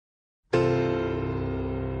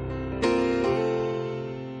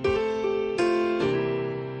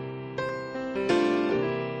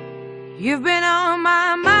You've been on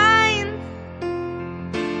my mind.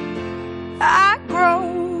 I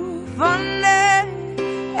grow fonder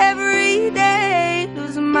every day,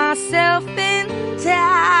 lose myself in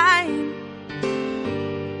time.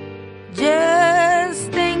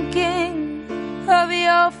 Just thinking of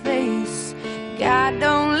your face, God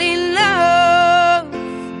only knows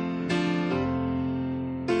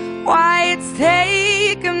why it's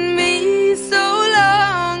taken me so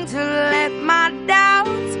long to let my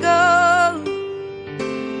doubts go.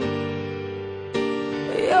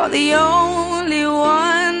 You're the only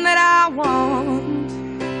one that I want.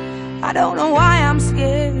 I don't know why I'm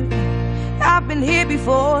scared. I've been here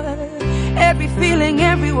before. Every feeling,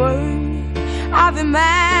 every word, I've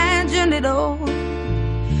imagined it all.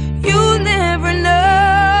 You never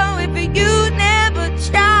know if you never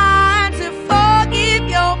try to forgive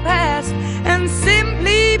your past and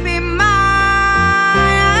simply be mine.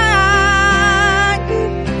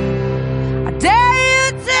 I dare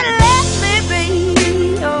you to let me be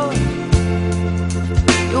your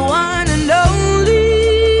one and only.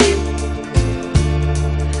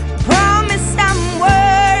 Promise I'm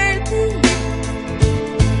worthy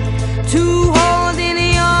to hold in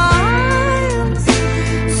your arms.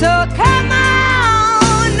 So come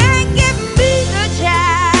on and give me the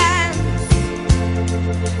chance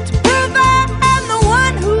to prove I'm the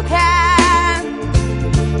one who can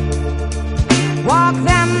walk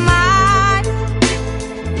that mile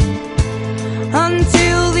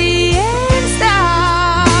until the end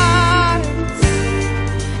starts.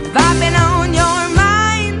 If I've been on your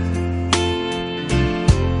mind,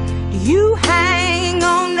 you hang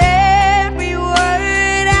on every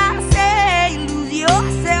word I say, lose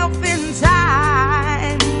yourself in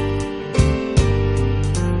time.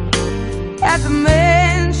 At the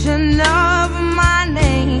mention of my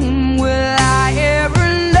name, will I ever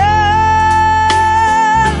know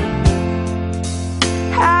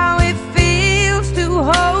how it feels to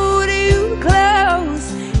hold you close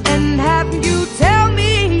and have you tell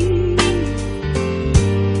me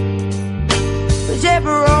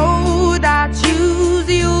whichever road I choose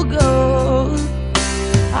you'll go.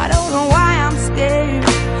 I don't know why I'm scared,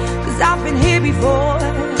 'cause I've been here before.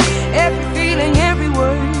 Every feeling, every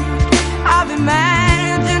word, I've imagined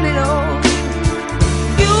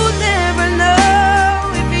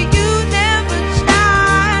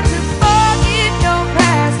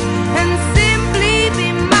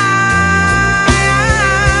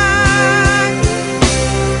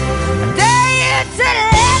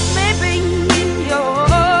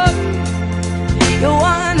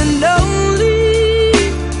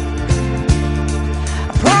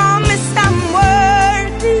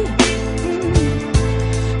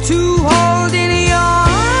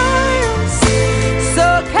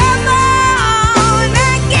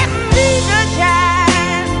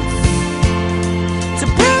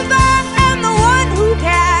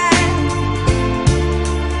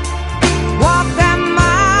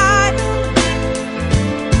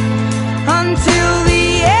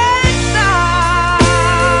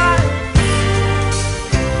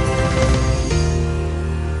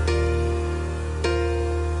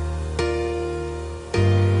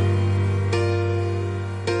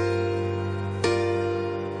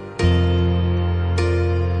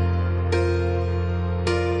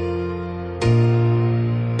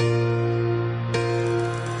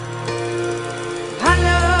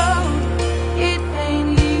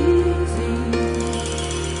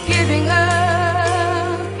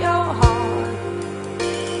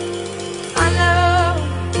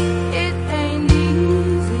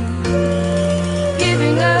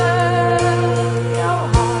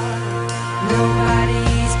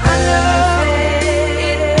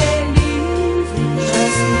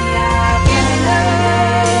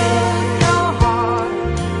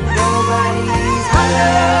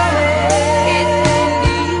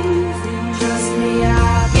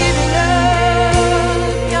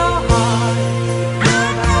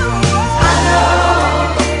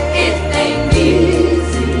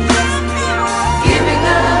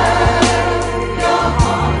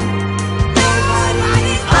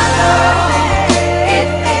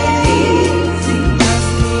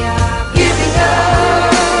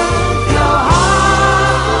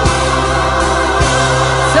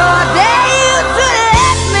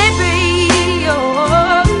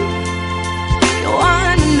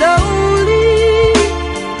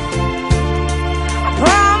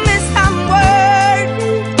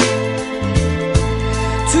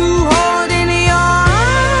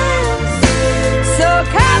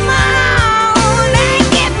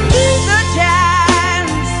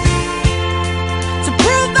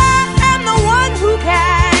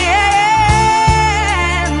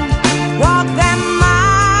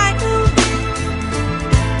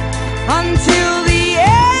you.